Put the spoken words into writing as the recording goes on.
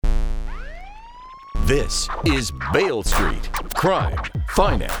This is Bail Street. Crime,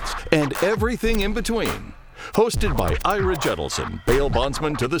 finance, and everything in between. Hosted by Ira Judelson, bail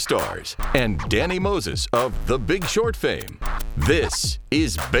bondsman to the stars, and Danny Moses of The Big Short fame. This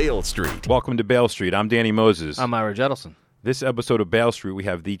is Bail Street. Welcome to Bail Street. I'm Danny Moses. I'm Ira Judelson. This episode of Bail Street, we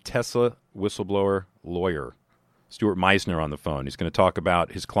have the Tesla whistleblower lawyer, Stuart Meisner, on the phone. He's going to talk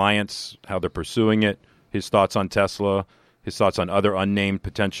about his clients, how they're pursuing it, his thoughts on Tesla, his thoughts on other unnamed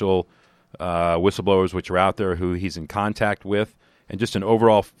potential whistleblowers which are out there who he's in contact with, and just an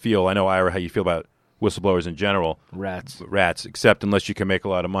overall feel. I know, Ira, how you feel about whistleblowers in general. Rats, except unless you can make a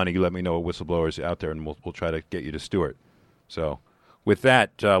lot of money, you let me know what whistleblowers out there, and we'll try to get you to Stuart. So with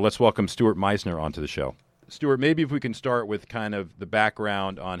that, let's welcome Stuart Meisner onto the show. Stuart, maybe if we can start with kind of the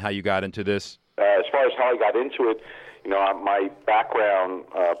background on how you got into this. As far as how I got into it, my background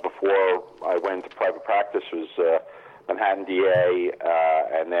before I went into private practice was Manhattan DA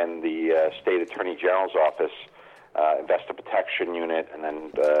and then the State Attorney General's Office, Investor Protection Unit, and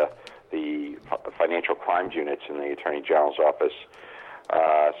then the Financial Crimes Units in the Attorney General's Office.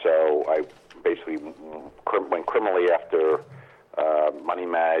 So I basically went criminally after money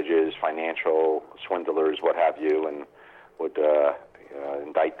managers, financial swindlers, what have you, and would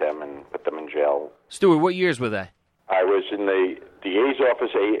indict them and put them in jail. Stuart, what years were they? I was in the DA's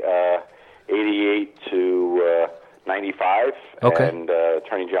office 88 to 95, okay. And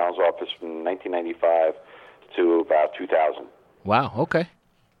Attorney General's office from 1995 to about 2000. Wow, okay.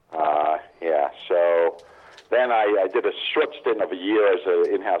 So then I did a short stint of a year as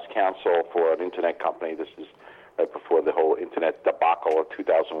an in-house counsel for an internet company. This is right before the whole internet debacle of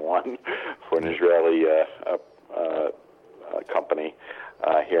 2001 for an Israeli company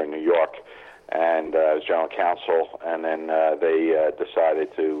here in New York. And I was general counsel, and then they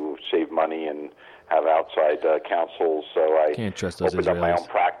decided to save money and have outside counsel, so I Can't trust those opened up my own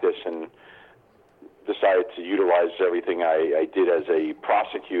practice and decided to utilize everything I did as a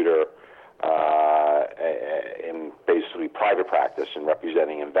prosecutor in basically private practice and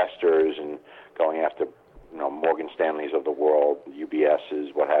representing investors and going after Morgan Stanleys of the world,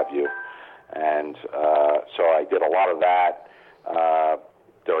 UBSs, what have you. And so I did a lot of that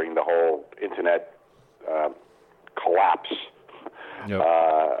during the whole internet collapse,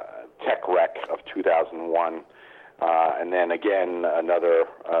 tech wreck of 2001. And then again, another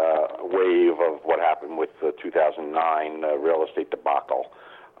wave of what happened with the 2009 real estate debacle.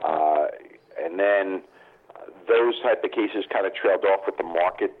 And then those type of cases kind of trailed off with the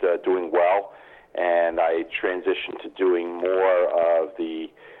market doing well, and I transitioned to doing more of the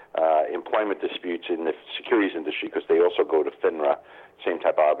employment disputes in the securities industry, because they also go to FINRA, same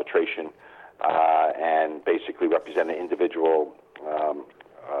type of arbitration, and basically represent individual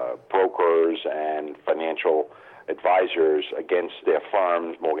brokers and financial advisors against their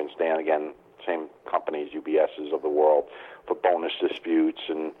firms, Morgan Stanley, again, same companies, UBSs of the world, for bonus disputes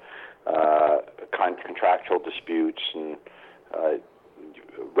and contractual disputes and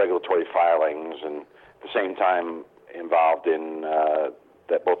regulatory filings, and at the same time involved in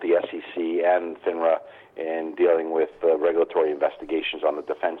that both the SEC and FINRA in dealing with regulatory investigations on the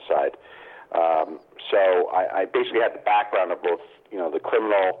defense side. So I basically had the background of both, the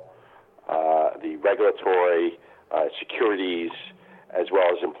criminal, the regulatory, securities, as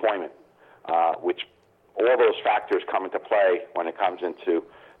well as employment, which all those factors come into play when it comes into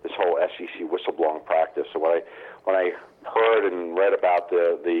this whole SEC whistleblowing practice. So when I heard and read about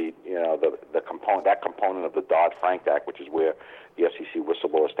the component of the Dodd-Frank Act, which is where the SEC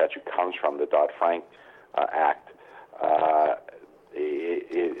whistleblower statute comes from, the Dodd-Frank Act,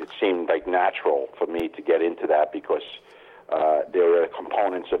 it seemed like natural for me to get into that, because there were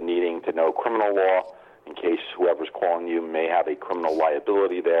components of needing to know criminal law in case whoever's calling you may have a criminal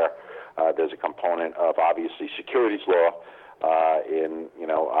liability there. There's a component of, obviously, securities law.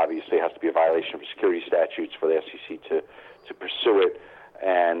 Obviously it has to be a violation of security statutes for the SEC to pursue it.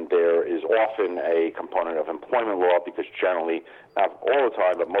 And there is often a component of employment law, because generally, not all the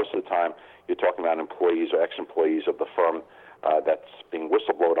time, but most of the time, you're talking about employees or ex-employees of the firm that's being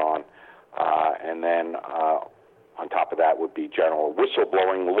whistleblowed on. And then on top of that would be general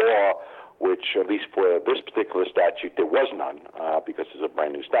whistleblowing law, which, at least for this particular statute, there was none, because it's a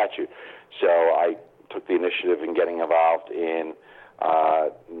brand new statute. So I took the initiative in getting involved in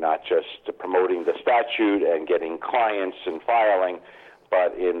not just promoting the statute and getting clients and filing,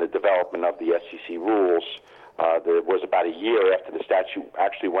 but in the development of the SEC rules. There was about a year after the statute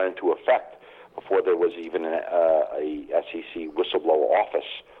actually went into effect before there was even a SEC whistleblower office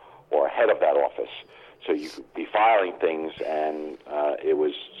or a head of that office. So you could be filing things, and it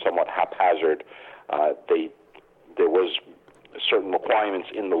was somewhat haphazard. There was certain requirements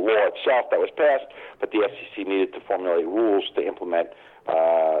in the law itself that was passed, but the SEC needed to formulate rules to implement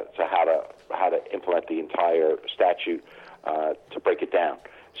how to implement the entire statute to break it down.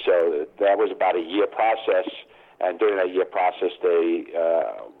 So that was about a year process, and during that year process, they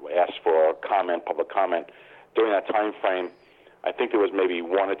asked for public comment. During that time frame, I think there was maybe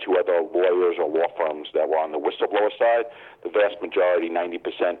one or two other lawyers or law firms that were on the whistleblower side. The vast majority,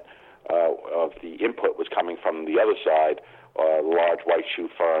 90% of the input was coming from the other side, large white shoe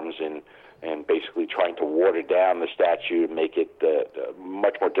firms, and basically trying to water down the statute and make it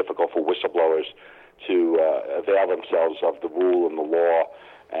much more difficult for whistleblowers to avail themselves of the rule and the law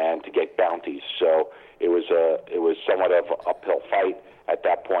and to get bounties. So it was somewhat of an uphill fight at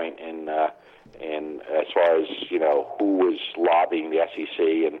that point in as far as who was lobbying the SEC,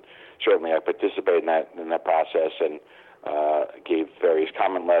 and certainly I participated in that process and gave various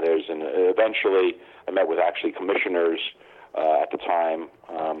comment letters, and eventually I met with actually commissioners at the time,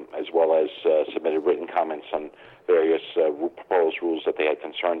 as well as submitted written comments on various proposed rules that they had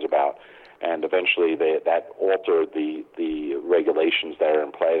concerns about. And eventually that altered the regulations that are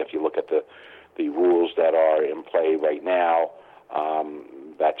in play. If you look at the rules that are in play right now,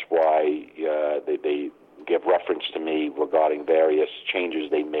 that's why they give reference to me regarding various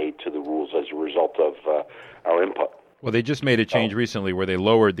changes they made to the rules as a result of our input. Well, they just made a change recently where they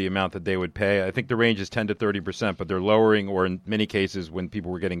lowered the amount that they would pay. I think the range is 10 to 30%, but they're lowering, or in many cases when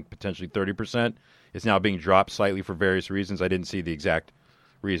people were getting potentially 30%, it's now being dropped slightly for various reasons. I didn't see the exact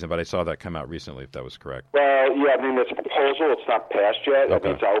reason, but I saw that come out recently, if that was correct. Well, yeah, I mean, it's a proposal. It's not passed yet. Okay. I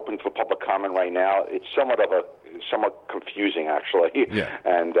mean, it's open for public comment right now. It's somewhat confusing, actually. Yeah.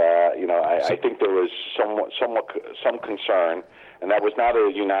 And, I think there was some concern, and that was not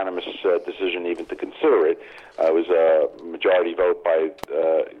a unanimous decision even to consider it. It was a majority vote by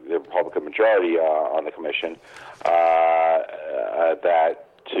the Republican majority on the commission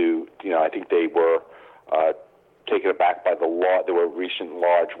I think they were taken aback by the law. There were recent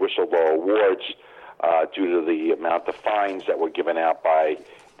large whistleblower awards due to the amount of fines that were given out by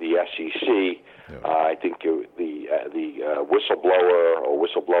the SEC. Yeah. I think the whistleblower or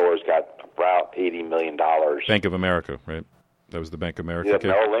whistleblowers got about $80 million. Bank of America, right? That was the Bank of America case?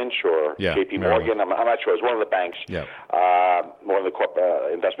 Merrill Lynch or J.P. Morgan. I'm not sure. It was one of the banks. Yeah. One of the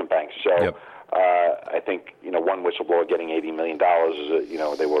investment banks. So I think one whistleblower getting $80 million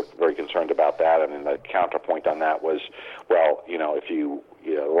is they were very concerned about that. And then the counterpoint on that was, well, if you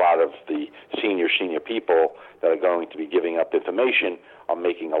a lot of the senior people that are going to be giving up information are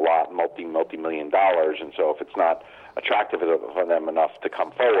making a lot, multi-million dollars, and so if it's not attractive for them enough to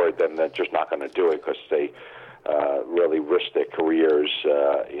come forward, then they're just not going to do it because they really risk their careers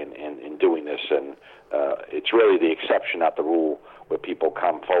in doing this. And it's really the exception, not the rule, where people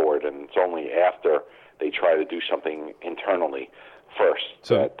come forward, and it's only after they try to do something internally first,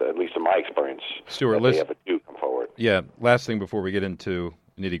 so, that, at least in my experience, Stuart, they ever do come forward. Yeah, last thing before we get into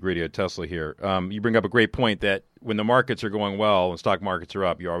nitty-gritty of Tesla here. You bring up a great point that when the markets are going well and stock markets are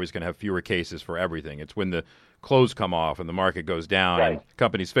up, you're always going to have fewer cases for everything. It's when the clothes come off and the market goes down and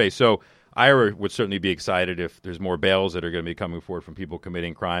companies face. So IRA would certainly be excited if there's more bails that are going to be coming forward from people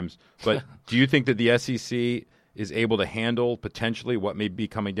committing crimes. But do you think that the SEC is able to handle potentially what may be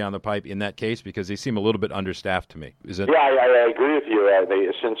coming down the pipe in that case? Because they seem a little bit understaffed to me. Is it? Yeah, I agree with you.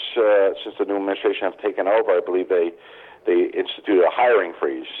 Since the new administration have taken over, I believe they instituted a hiring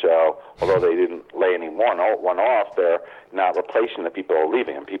freeze. So although they didn't lay anyone off, they're not replacing the people who are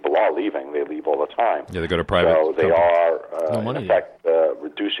leaving. And people are leaving. They leave all the time. Yeah, they go to private. So they are, in effect,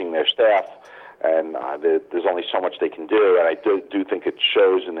 reducing their staff. And there's only so much they can do. And I do think it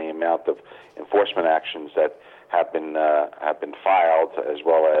shows in the amount of enforcement actions that have been filed, as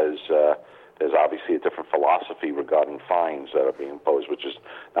well as there's obviously a different philosophy regarding fines that are being imposed, which is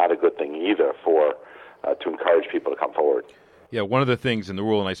not a good thing either for to encourage people to come forward. Yeah, one of the things in the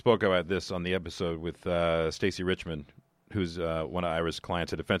rule, and I spoke about this on the episode with Stacey Richmond, who's one of Ira's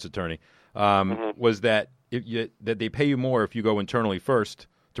clients, a defense attorney, was that that they pay you more if you go internally first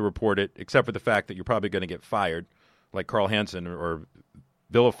to report it, except for the fact that you're probably going to get fired, like Carl Hansen, or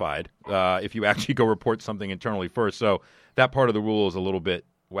vilified if you actually go report something internally first. So that part of the rule is a little bit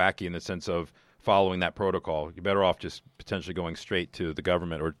wacky in the sense of following that protocol. You're better off just potentially going straight to the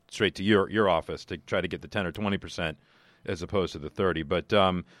government or straight to your office to try to get the 10 or 20% as opposed to the 30. But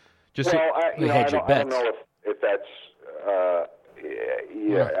just I don't know if that's.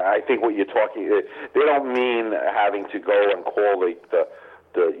 I think what you're talking. They don't mean having to go and call the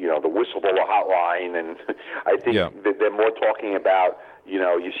whistleblower hotline, and I think that they're more talking about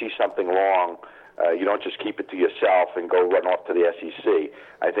you see something wrong. You don't just keep it to yourself and go run off to the SEC.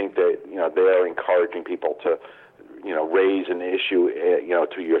 I think that they're encouraging people to raise an issue,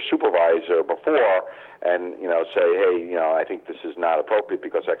 to your supervisor before, and say, hey, I think this is not appropriate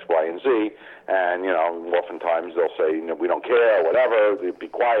because X, Y, and Z, and oftentimes they'll say, we don't care, whatever, be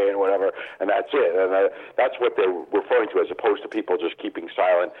quiet, whatever, and that's it. And that's what they're referring to, as opposed to people just keeping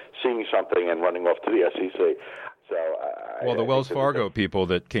silent, seeing something, and running off to the SEC. So, the Wells Fargo people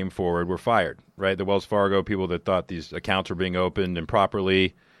that came forward were fired, right? The Wells Fargo people that thought these accounts were being opened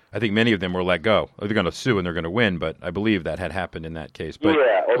improperly, I think many of them were let go. They're going to sue and they're going to win, but I believe that had happened in that case. But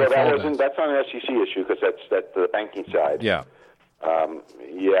yeah, although that's not an SEC issue because that's the banking side. Yeah.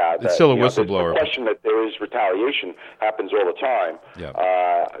 It's still a whistleblower. The question that there is retaliation happens all the time. Yeah.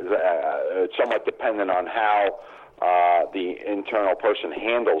 It's somewhat dependent on how the internal person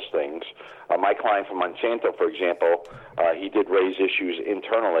handles things. My client from Monsanto, for example, he did raise issues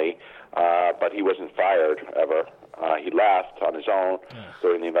internally, but he wasn't fired ever. He left on his own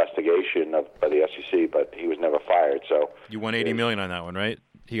during the investigation by the SEC, but he was never fired. So you won $80 million on that one, right?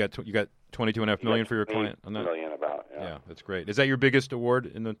 You got $22.5 million for your client on that. $20 million about. Yeah, that's great. Is that your biggest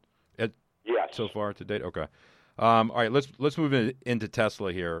award Yes. so far to date? Okay. All right, let's move into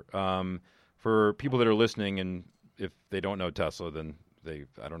Tesla here. For people that are listening, and if they don't know Tesla, then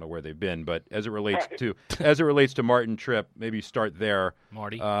I don't know where they've been. But as it relates to Martin Tripp, maybe start there.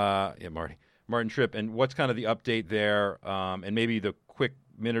 Marty. Martin Tripp, and what's kind of the update there, and maybe the quick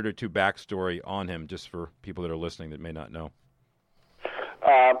minute or two backstory on him, just for people that are listening that may not know.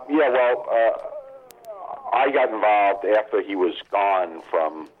 I got involved after he was gone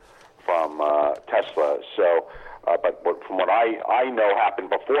from Tesla. So, but from what I know happened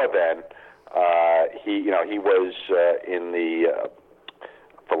before then, he was in the,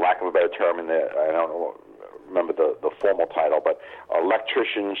 for lack of a better term, I don't remember the formal title, but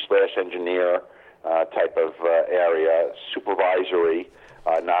electrician/engineer type of area, supervisory,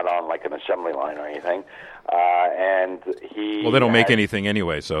 not on like an assembly line or anything. And he they don't make anything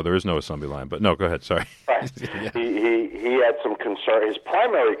anyway, so there is no assembly line. But no, go ahead. Sorry. Right. Yeah. He had some concern. His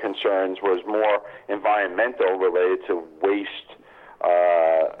primary concerns was more environmental, related to waste.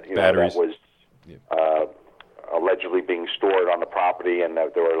 Batteries. That was allegedly being stored on the property, and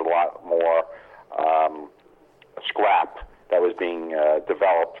that there was a lot more scrap that was being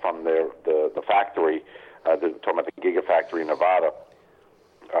developed from the factory, talking about the Gigafactory in Nevada,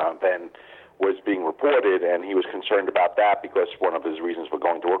 then was being reported, and he was concerned about that because one of his reasons for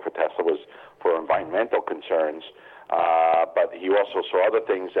going to work for Tesla was for environmental concerns. But he also saw other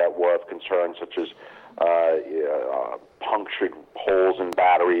things that were of concern, such as punctured holes in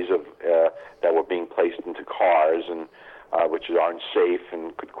batteries that were being placed into cars, and which aren't safe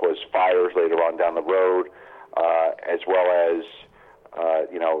and could cause fires later on down the road, as well as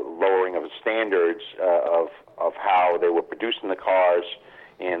lowering of standards of how they were producing the cars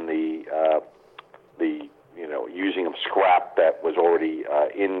in the using of scrap that was already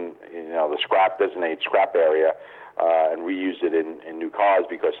in the scrap designated scrap area, and reused it in new cars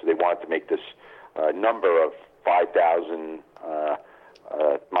because they wanted to make this number of 5,000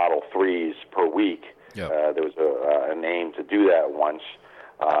 Model 3s per week. Yep. There was an aim to do that once.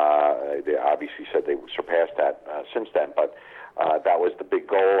 They obviously said they surpassed that since then, but that was the big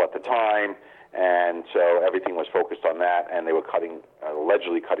goal at the time, and so everything was focused on that, and they were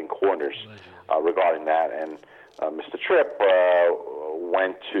allegedly cutting corners regarding that. And Mr. Tripp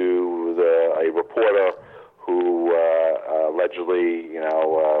went to a reporter who allegedly,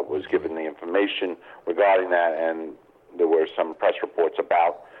 was given the information regarding that, and there were some press reports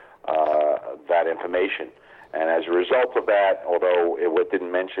about that information. And as a result of that, although it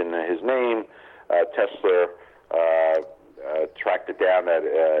didn't mention his name, Tesla tracked it down that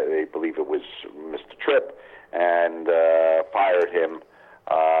they believe it was Mr. Tripp, and fired him,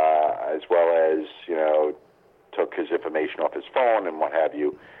 as well as took his information off his phone and what have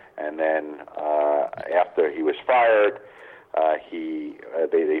you. And then after he was fired,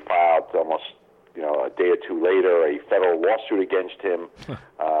 they filed almost a day or two later a federal lawsuit against him,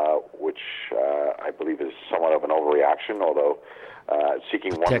 which I believe is somewhat of an overreaction, although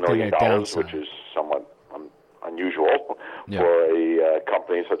seeking $1 million, which is somewhat unusual for a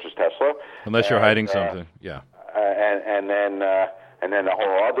company such as Tesla. Unless you're hiding something, yeah. And then a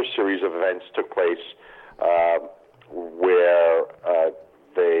whole other series of events took place where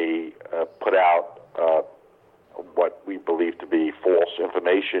they put out what we believe to be false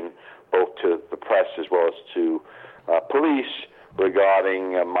information, both to the press as well as to police,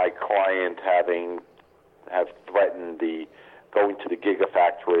 regarding my client have threatened going to the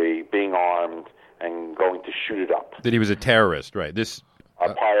Gigafactory, being armed, and going to shoot it up. That he was a terrorist, right? This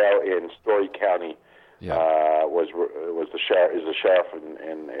Arpaio in Story County was the sheriff, is the sheriff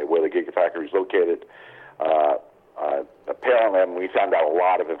in where the Gigafactory is located. apparently, we found out a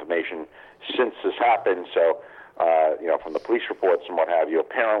lot of information since this happened. So, from the police reports and what have you,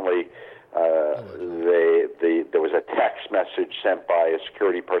 apparently there was a text message sent by a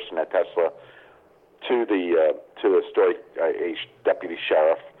security person at Tesla to the a deputy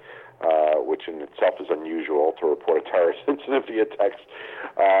sheriff, which in itself is unusual to report a terrorist incident via text.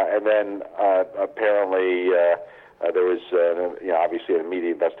 And then apparently there was obviously an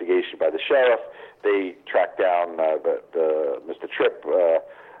immediate investigation by the sheriff. They tracked down the Mr. Tripp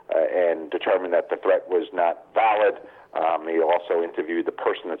and determined that the threat was not valid. He also interviewed the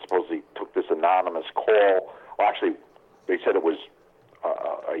person that supposedly took this anonymous call. Well, actually, they said it was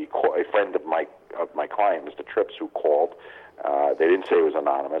a friend of my client, Mr. Tripp's, who called. They didn't say it was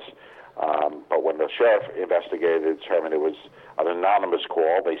anonymous. But when the sheriff investigated, it determined it was an anonymous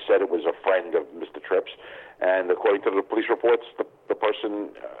call. They said it was a friend of Mr. Tripp's. And according to the police reports, the person,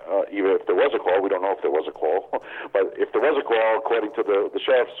 even if there was a call, we don't know if there was a call, but if there was a call, according to the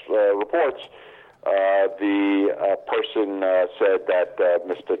sheriff's reports, the person said that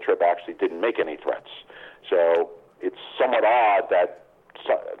Mr. Tripp actually didn't make any threats. So it's somewhat odd that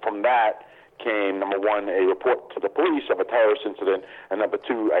from that came, number one, a report to the police of a terrorist incident, and number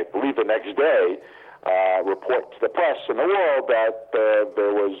two, I believe the next day, report to the press and the world that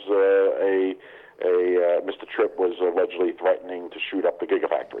there was Mr. Tripp was allegedly threatening to shoot up the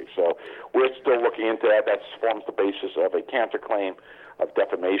Gigafactory. So we're still looking into that. That forms the basis of a counterclaim of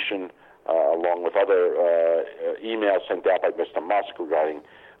defamation, along with other emails sent out by Mr. Musk regarding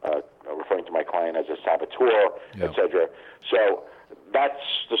referring to my client as a saboteur, etc. So that's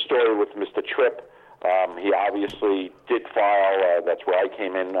the story with Mr. Tripp. He obviously did file, that's where I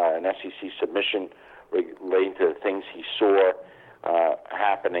came in, an SEC submission relating to the things he saw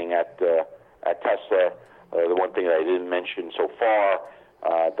happening at Tesla. The one thing that I didn't mention so far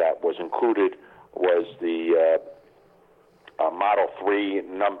that was included was the Model 3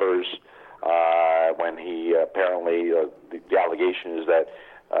 numbers when he apparently, the allegation is that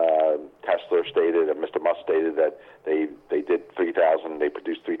Tesla stated, and Mr. Musk stated that they did 3,000, they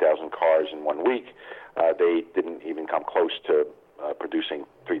produced 3,000 cars in 1 week. They didn't even come close to producing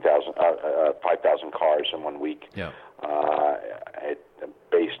 5,000 cars in 1 week. Yeah.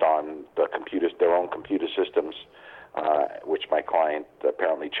 Based on the their own computer systems, which my client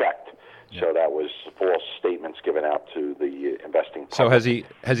apparently checked. Yeah. So that was false statements given out to the investing public. So has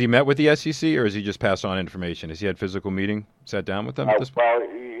he met with the SEC, or has he just passed on information? Has he had a physical meeting, sat down with them at this point? Well,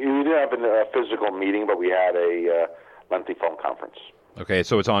 we didn't have a physical meeting, but we had a lengthy phone conference. Okay,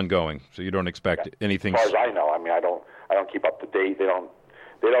 so it's ongoing. So you don't expect anything. As far as I know, I mean, I don't keep up to date. They don't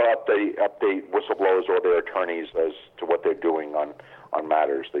update whistleblowers or their attorneys as to what they're doing on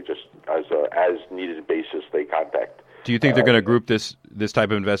matters. They just, as needed basis, they contact. Do you think they're going to group this type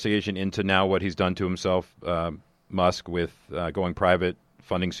of investigation into now what he's done to himself, Musk, with going private,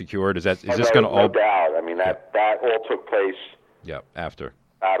 funding secured? Is this going to all? No doubt. I mean, that all took place. Yeah, after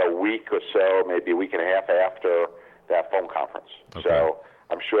about a week or so, maybe a week and a half after that phone conference. Okay. So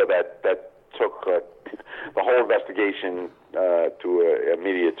I'm sure that took the whole investigation to an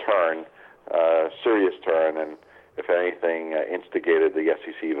immediate turn, serious turn, and if anything, instigated the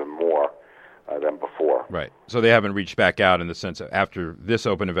SEC even more than before. Right. So they haven't reached back out in the sense of after this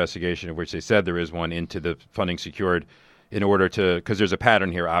open investigation, of which they said there is one, into the funding secured, in order to, because there's a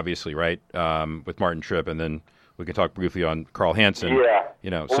pattern here, obviously, right, with Martin Tripp, and then we can talk briefly on Carl Hansen. Yeah.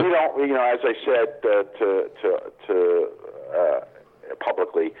 Well, we don't, as I said to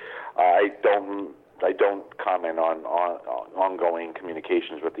publicly, I don't comment on ongoing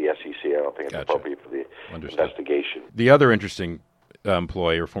communications with the SEC. I don't think it's appropriate for the investigation. The other interesting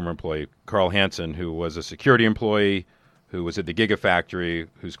employee or former employee, Carl Hansen, who was a security employee, who was at the Gigafactory,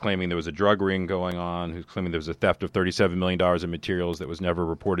 who's claiming there was a drug ring going on, who's claiming there was a theft of $37 million in materials that was never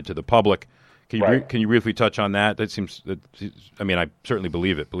reported to the public. Can you briefly touch on that? That seems, I mean, I certainly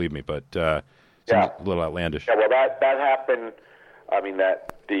believe it, believe me, but it seems a little outlandish. Yeah, well, that happened. I mean,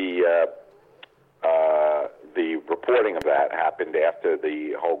 that the reporting of that happened after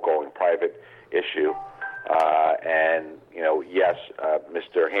the whole going private issue. And, yes,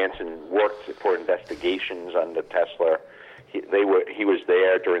 Mr. Hansen worked for investigations under Tesla. He was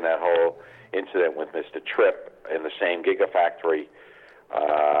there during that whole incident with Mr. Tripp in the same Gigafactory.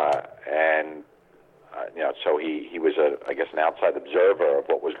 And, so he was, I guess, an outside observer of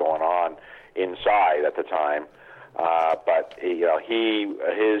what was going on inside at the time. But,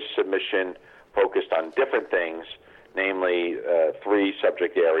 his submission focused on different things, namely three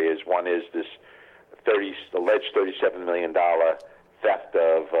subject areas. One is this alleged $37 million theft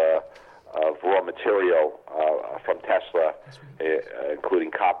of raw material from Tesla,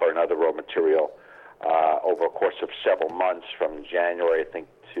 including copper and other raw material. over a course of several months from January, I think,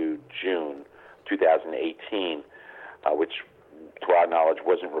 to June 2018, which, to our knowledge,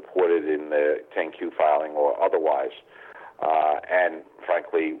 wasn't reported in the 10Q filing or otherwise, and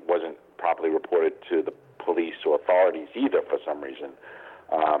frankly wasn't properly reported to the police or authorities either for some reason,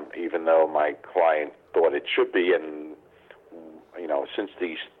 even though my client thought it should be. And, since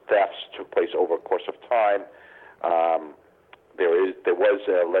these thefts took place over a course of time, there was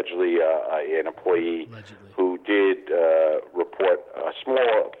allegedly an employee who did report a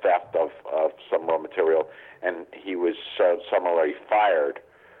small theft of some raw material, and he was summarily fired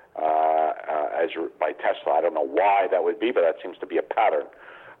by Tesla. I don't know why that would be, but that seems to be a pattern.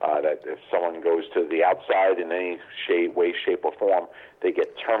 That if someone goes to the outside in any way, shape, or form, they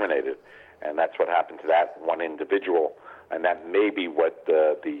get terminated, and that's what happened to that one individual. And that may be what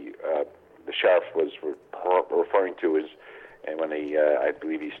the sheriff was referring to is, and when I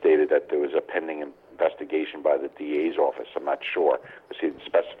believe he stated that there was a pending investigation by the DA's office. I'm not sure, because he didn't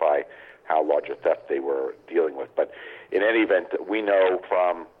specify how large a theft they were dealing with. But in any event, we know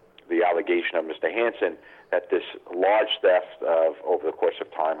from the allegation of Mr. Hansen that this large theft of, over the course of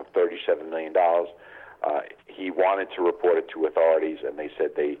time, of $37 million, he wanted to report it to authorities, and they said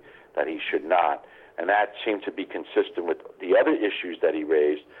that he should not. And that seemed to be consistent with the other issues that he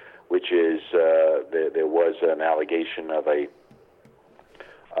raised, which is there was an allegation of a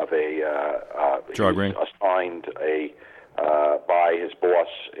drug ring assigned by his boss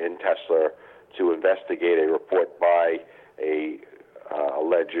in Tesla to investigate a report by a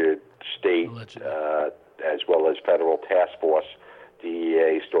alleged state as well as federal task force,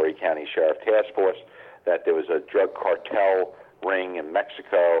 DEA, Story County Sheriff Task Force, that there was a drug cartel ring in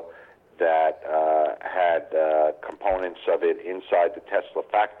Mexico that had components of it inside the Tesla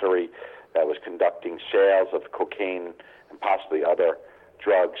factory that was conducting sales of cocaine and possibly other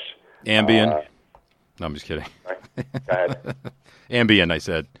drugs. Ambien? No, I'm just kidding. Right? Go ahead. Ambien, I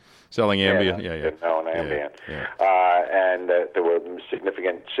said. Selling Ambien? Yeah. No, Ambien. Yeah. And there were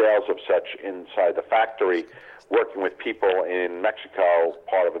significant sales of such inside the factory, working with people in Mexico,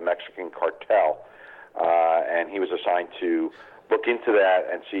 part of a Mexican cartel. And he was assigned to look into that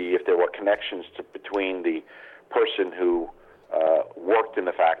and see if there were connections between the person who worked in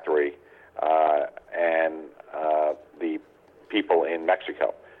the factory and the people in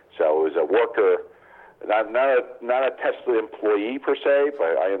Mexico. So it was a worker, not a Tesla employee per se,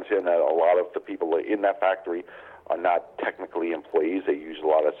 but I understand that a lot of the people in that factory are not technically employees. They use a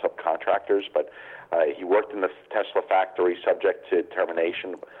lot of subcontractors, but he worked in the Tesla factory subject to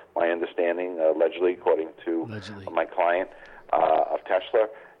termination, my understanding, allegedly, according to my client of Tesla.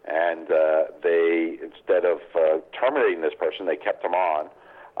 And they, instead of terminating this person, they kept him on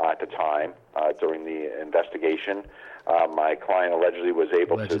at the time during the investigation. My client allegedly was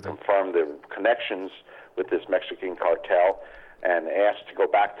able to confirm the connections with this Mexican cartel and asked to go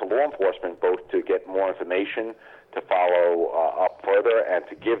back to law enforcement, both to get more information, to follow up further, and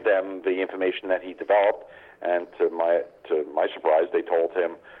to give them the information that he developed. And to my surprise, they told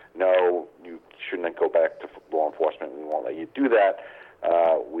him, no, you shouldn't go back to law enforcement. We won't let you do that.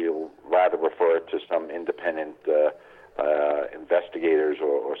 We'll rather refer it to some independent investigators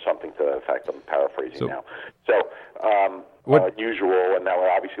or something to that effect. I'm paraphrasing now. So unusual, and that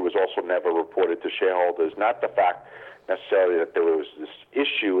obviously was also never reported to shareholders. Not the fact necessarily that there was this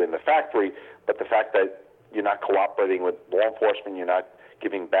issue in the factory, but the fact that you're not cooperating with law enforcement, you're not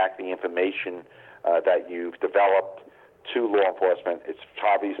giving back the information that you've developed to law enforcement. It's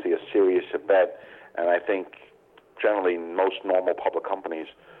obviously a serious event, and I think generally most normal public companies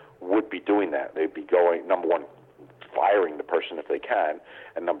would be doing that. They'd be going, number one, firing the person if they can,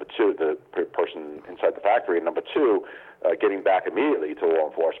 and number two, the person inside the factory, and number two, getting back immediately to law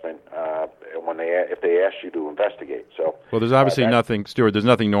enforcement if they ask you to investigate. So, well, there's obviously nothing, Stuart. There's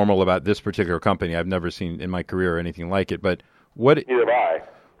nothing normal about this particular company. I've never seen in my career anything like it. But neither have I.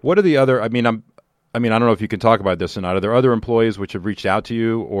 What are the other? I mean, I don't know if you can talk about this or not. Are there other employees which have reached out to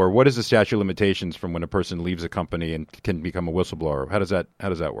you, or what is the statute of limitations from when a person leaves a company and can become a whistleblower? How does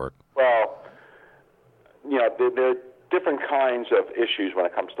that work? Well, there are different kinds of issues when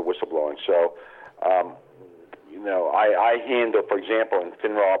it comes to whistleblowing. So, I handle, for example, in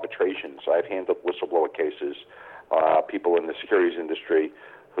FINRA arbitrations, I've handled whistleblower cases, people in the securities industry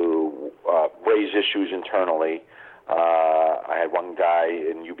who raise issues internally. I had one guy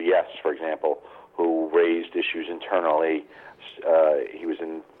in UBS, for example, who raised issues internally. He was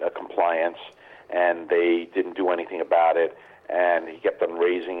in compliance, and they didn't do anything about it. And he kept on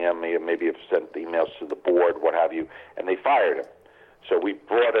raising them. Maybe have sent emails to the board, what have you, and they fired him. So we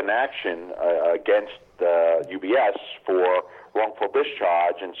brought an action against UBS for wrongful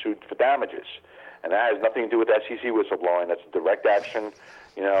discharge and sued for damages. and that has nothing to do with SEC whistleblowing. That's direct action,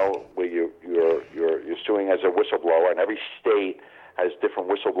 where you're suing as a whistleblower, and every state has different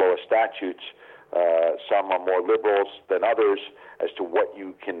whistleblower statutes. Some are more liberals than others as to what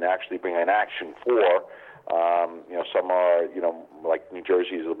you can actually bring an action for. Some are, like New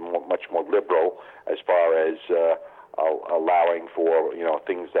Jersey is much more liberal as far as allowing for,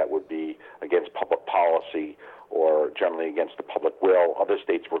 things that would be against public policy or generally against the public will. Other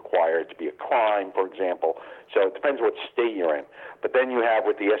states require it to be a crime, for example. So it depends what state you're in. But then you have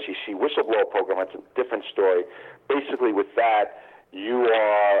with the SEC whistleblower program, it's a different story. Basically with that, you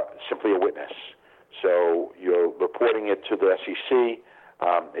are simply a witness. So you're reporting it to the SEC.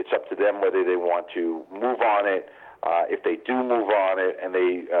 It's up to them whether they want to move on it. If they do move on it and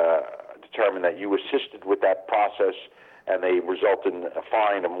they determine that you assisted with that process and they result in a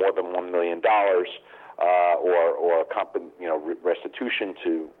fine of more than $1 million or restitution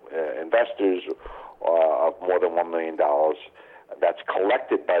to investors of more than $1 million that's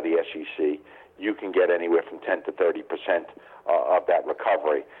collected by the SEC, you can get anywhere from 10 to 30% of that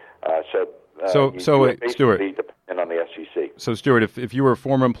recovery. Stuart, depend on the SEC. So, Stuart, if you were a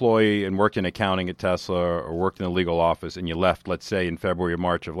former employee and worked in accounting at Tesla or worked in a legal office and you left, let's say, in February or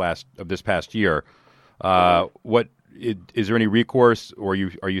March of this past year, is there any recourse, or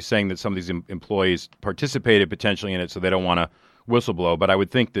are you saying that some of these employees participated potentially in it so they don't want to whistleblow? But I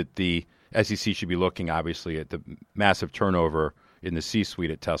would think that the SEC should be looking, obviously, at the massive turnover in the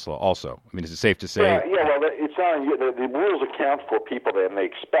C-suite at Tesla also. I mean, is it safe to say? Well, it's on you. The rules account for people, and they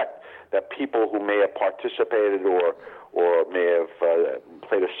expect that people who may have participated or may have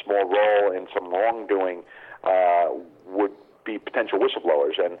played a small role in some wrongdoing would be potential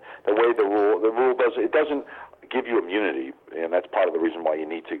whistleblowers. And the way the rule does it doesn't give you immunity, and that's part of the reason why you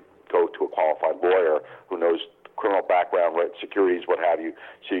need to go to a qualified lawyer who knows criminal background, securities, what have you,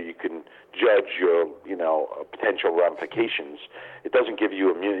 so you can judge your, potential ramifications. It doesn't give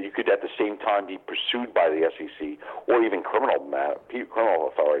you immunity. You could at the same time be pursued by the SEC or even criminal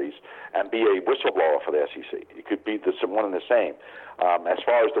authorities and be a whistleblower for the SEC. It could be one and the same. As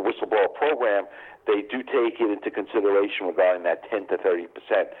far as the whistleblower program, they do take it into consideration regarding that 10 to 30%.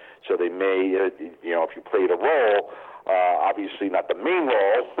 So they may, if you played a role, obviously not the main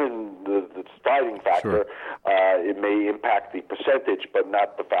role in the deciding factor, sure. It may impact the percentage, but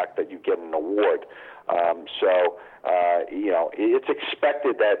not the fact that you get an award. It's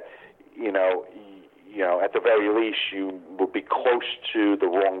expected that, at the very least, you will be close to the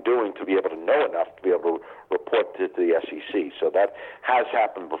wrongdoing to be able to know enough to be able to report to the SEC. So that has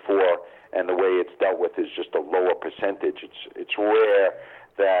happened before, and the way it's dealt with is just a lower percentage. It's rare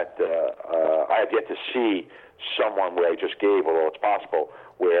that I have yet to see someone where I just gave, although it's possible,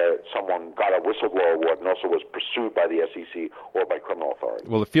 where someone got a whistleblower award and also was pursued by the SEC or by criminal authorities.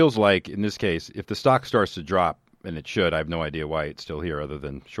 Well, it feels like, in this case, if the stock starts to drop, and it should, I have no idea why it's still here other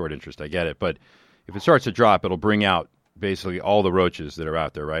than short interest, I get it, but if it starts to drop, it'll bring out basically all the roaches that are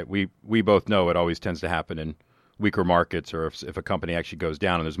out there, right? We both know it always tends to happen in weaker markets or if a company actually goes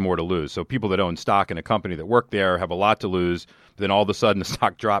down and there's more to lose. So people that own stock in a company that work there have a lot to lose, but then all of a sudden the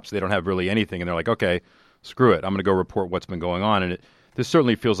stock drops, they don't have really anything, and they're like, okay, screw it, I'm going to go report what's been going on. And this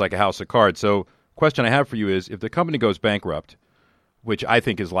certainly feels like a house of cards. So question I have for you is, if the company goes bankrupt, which I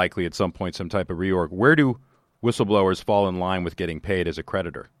think is likely at some point, some type of reorg, where do whistleblowers fall in line with getting paid as a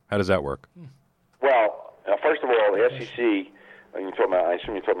creditor? How does that work? Well, first of all, the SEC, I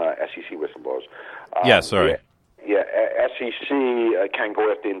assume you're talking about SEC whistleblowers. Yeah, sorry. Yeah, SEC can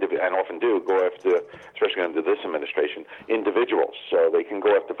go after and often do go after, especially under this administration, individuals. So they can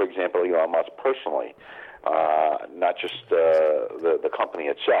go after, for example, Elon Musk personally, not just the company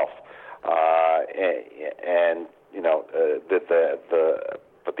itself.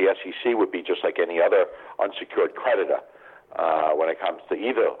 But the SEC would be just like any other unsecured creditor when it comes to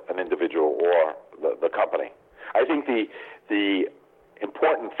either an individual or the company. I think the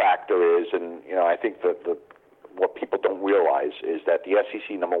important factor is, and I think that what people don't realize is that the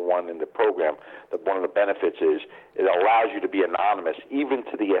SEC, number one, in the program, that one of the benefits is it allows you to be anonymous even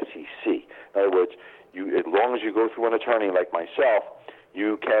to the SEC. In other words, as long as you go through an attorney like myself,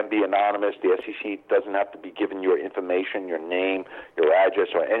 you can be anonymous. The SEC doesn't have to be given your information, your name, your address,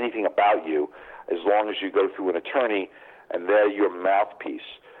 or anything about you, as long as you go through an attorney and they're your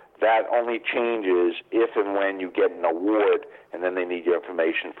mouthpiece. That only changes if and when you get an award and then they need your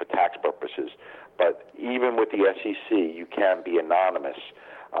information for tax purposes. But even with the SEC, you can be anonymous.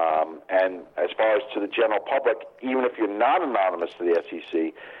 And as far as to the general public, even if you're not anonymous to the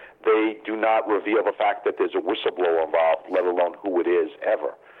SEC, they do not reveal the fact that there's a whistleblower involved, let alone who it is,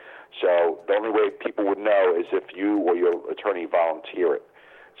 ever. So the only way people would know is if you or your attorney volunteer it.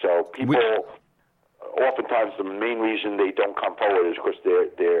 So people oftentimes the main reason they don't come forward is because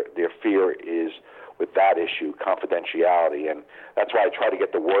their fear is with that issue, confidentiality, and that's why I try to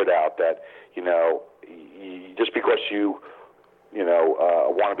get the word out that just because you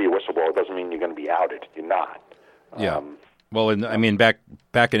want to be a whistleblower doesn't mean you're going to be outed. You're not. Yeah.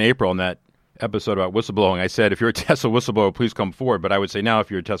 Back in April in that episode about whistleblowing, I said, if you're a Tesla whistleblower, please come forward. But I would say now, if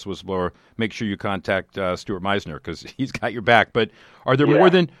you're a Tesla whistleblower, make sure you contact Stuart Meisner because he's got your back. But are there more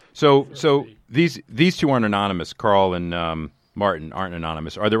than so these two aren't anonymous? Carl and Martin aren't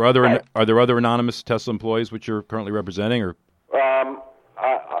anonymous. Are there other anonymous Tesla employees which you're currently representing? Or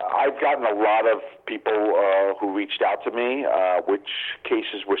I've gotten a lot of people who reached out to me, which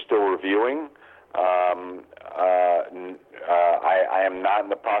cases we're still reviewing. I am not in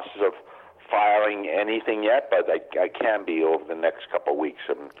the process of filing anything yet, but I can be over the next couple of weeks.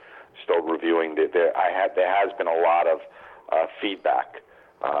 I'm still reviewing. There has been a lot of feedback,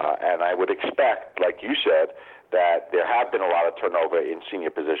 and I would expect, like you said, that there have been a lot of turnover in senior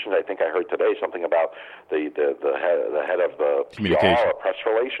positions. I think I heard today something about the head of the communication PR or press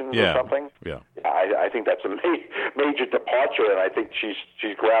relations or something. Yeah, I think that's a major departure, and I think she's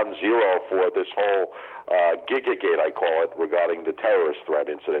ground zero for this whole Gigagate, I call it, regarding the terrorist threat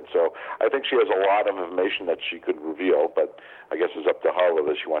incident. So I think she has a lot of information that she could reveal, but I guess it's up to her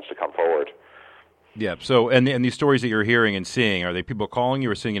whether she wants to come forward. Yeah. So, and these stories that you're hearing and seeing, are they people calling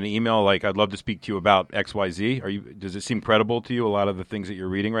you or sending an email like, "I'd love to speak to you about XYZ"? Does it seem credible to you? A lot of the things that you're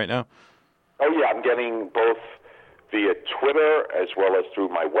reading right now. Oh yeah, I'm getting both via Twitter as well as through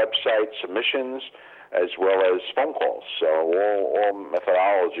my website submissions, as well as phone calls. So all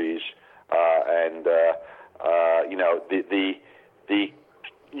methodologies,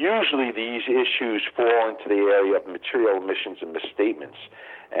 usually these issues fall into the area of material omissions and misstatements,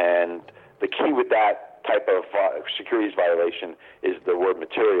 and the key with that type of securities violation is the word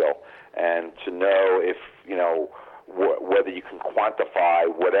material, and to know if, whether you can quantify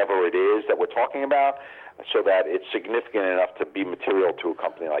whatever it is that we're talking about so that it's significant enough to be material to a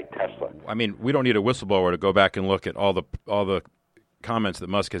company like Tesla. I mean, we don't need a whistleblower to go back and look at all the comments that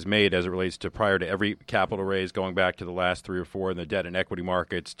Musk has made as it relates to prior to every capital raise, going back to the last 3 or 4 in the debt and equity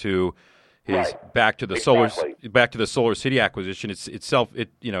markets, to his back to the Solar City acquisition. It's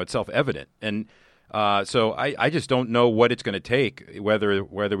self-evident, and so I just don't know what it's going to take, whether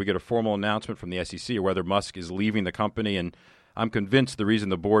we get a formal announcement from the SEC or whether Musk is leaving the company. And I'm convinced the reason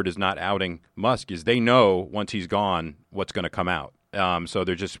the board is not outing Musk is they know once he's gone what's going to come out. So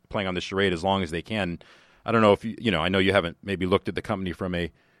they're just playing on the charade as long as they can. I don't know if I know you haven't maybe looked at the company from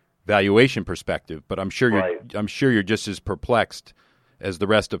a valuation perspective, but I'm sure you're just as perplexed as the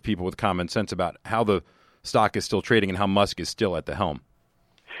rest of people with common sense about how the stock is still trading and how Musk is still at the helm.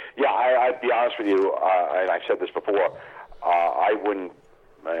 Yeah, I'd be honest with you, and I've said this before. I wouldn't.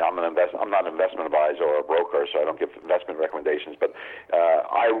 I'm not an investment advisor or a broker, so I don't give investment recommendations. But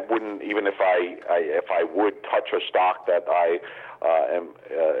I wouldn't, even if I would touch a stock that I am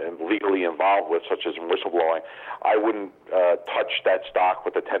legally involved with, such as in whistleblowing, I wouldn't touch that stock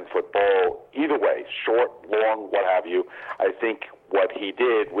with a 10-foot pole either way, short, long, what have you. I think what he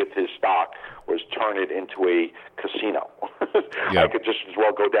did with his stock was turn it into a casino. I could just as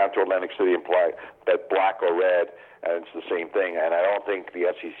well go down to Atlantic City and play bet black or red, and it's the same thing. And I don't think the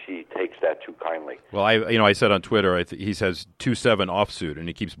SEC takes that too kindly. Well, I said on Twitter, he says 2-7 offsuit, and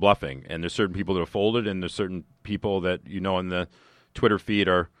he keeps bluffing. And there's certain people that are folded, and there's certain people that in the Twitter feed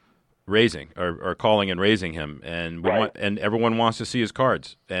are calling and raising him, and and everyone wants to see his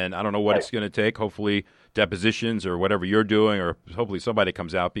cards. And I don't know what it's going to take. Hopefully, depositions or whatever you're doing, or hopefully somebody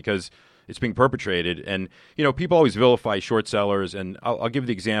comes out, because it's being perpetrated. And people always vilify short sellers, and I'll give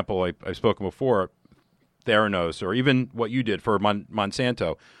the example I've spoken before, Theranos, or even what you did for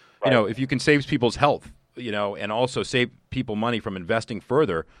Monsanto. If you can save people's health, and also save people money from investing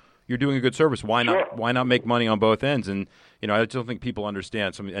further, you're doing a good service. Why not make money on both ends? And I don't think people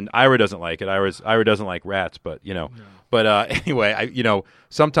understand. And Ira doesn't like it. Ira doesn't like rats, but No. But anyway,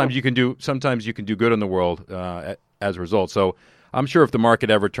 sometimes you can do good in the world as a result. So I'm sure if the market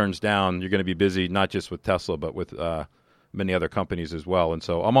ever turns down, you're going to be busy not just with Tesla, but with many other companies as well. And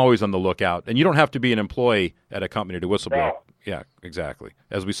so I'm always on the lookout. And you don't have to be an employee at a company to whistleblow. No. Yeah, exactly.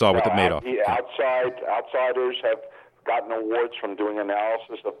 As we saw with the Madoff. Outsiders have gotten awards from doing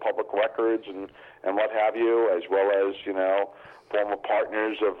analysis of public records and what have you, as well as former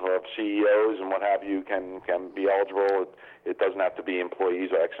partners of CEOs and what have you can be eligible. It doesn't have to be employees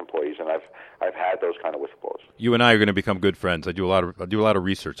or ex-employees, and I've had those kind of whistleblowers. You and I are going to become good friends. I do a lot of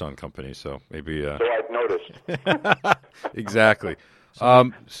research on companies, so maybe. So I've noticed. Exactly.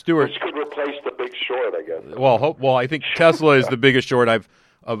 Stuart, which could replace the Big Short, I guess. Well, I think Tesla is the biggest short I've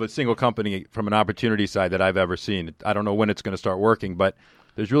of a single company from an opportunity side that I've ever seen. I don't know when it's going to start working, but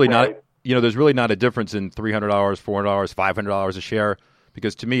there's really not, there's really not a difference in $300, $400, $500 a share,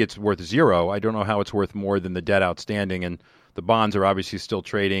 because to me it's worth zero. I don't know how it's worth more than the debt outstanding, and the bonds are obviously still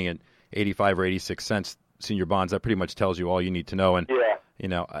trading at 85 or 86 cents senior bonds. That pretty much tells you all you need to know. And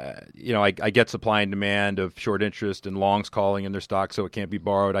I get supply and demand of short interest and longs calling in their stock, so it can't be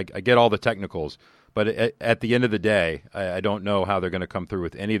borrowed. I get all the technicals, but at the end of the day, I don't know how they're going to come through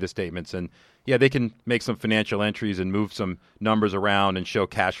with any of the statements. And yeah, they can make some financial entries and move some numbers around and show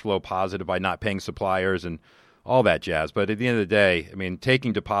cash flow positive by not paying suppliers and all that jazz. But at the end of the day, I mean,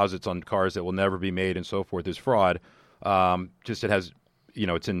 taking deposits on cars that will never be made and so forth is fraud. Just it has,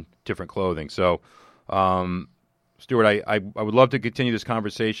 it's in different clothing. So, Stuart, I would love to continue this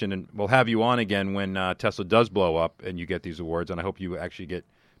conversation, and we'll have you on again when Tesla does blow up and you get these awards, and I hope you actually get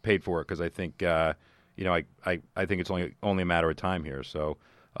paid for it, because I think, I think it's only a matter of time here. So,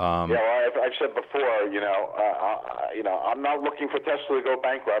 I've said before, I'm not looking for Tesla to go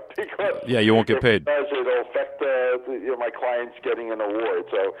bankrupt, because you won't get paid. Because it'll affect my clients getting an award.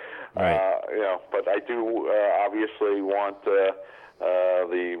 So, but I do obviously want the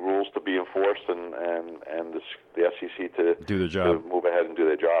rules to be enforced and the SEC to do their job, to move ahead and do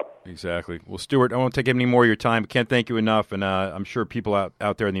their job. Exactly. Well, Stuart, I won't take any more of your time. Can't thank you enough, and I'm sure people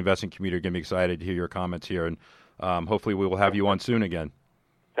out there in the investing community are going to be excited to hear your comments here, and hopefully we will have you on soon again.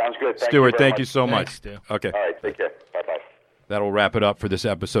 Sounds good. Stuart, thank you so Thanks, much. Stu. Okay. All right, take care. Bye-bye. That'll wrap it up for this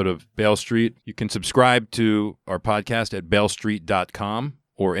episode of Bail Street. You can subscribe to our podcast at bailstreet.com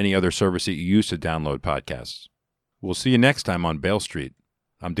or any other service that you use to download podcasts. We'll see you next time on Bail Street.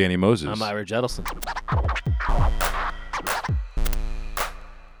 I'm Danny Moses. I'm Ira Jettleson.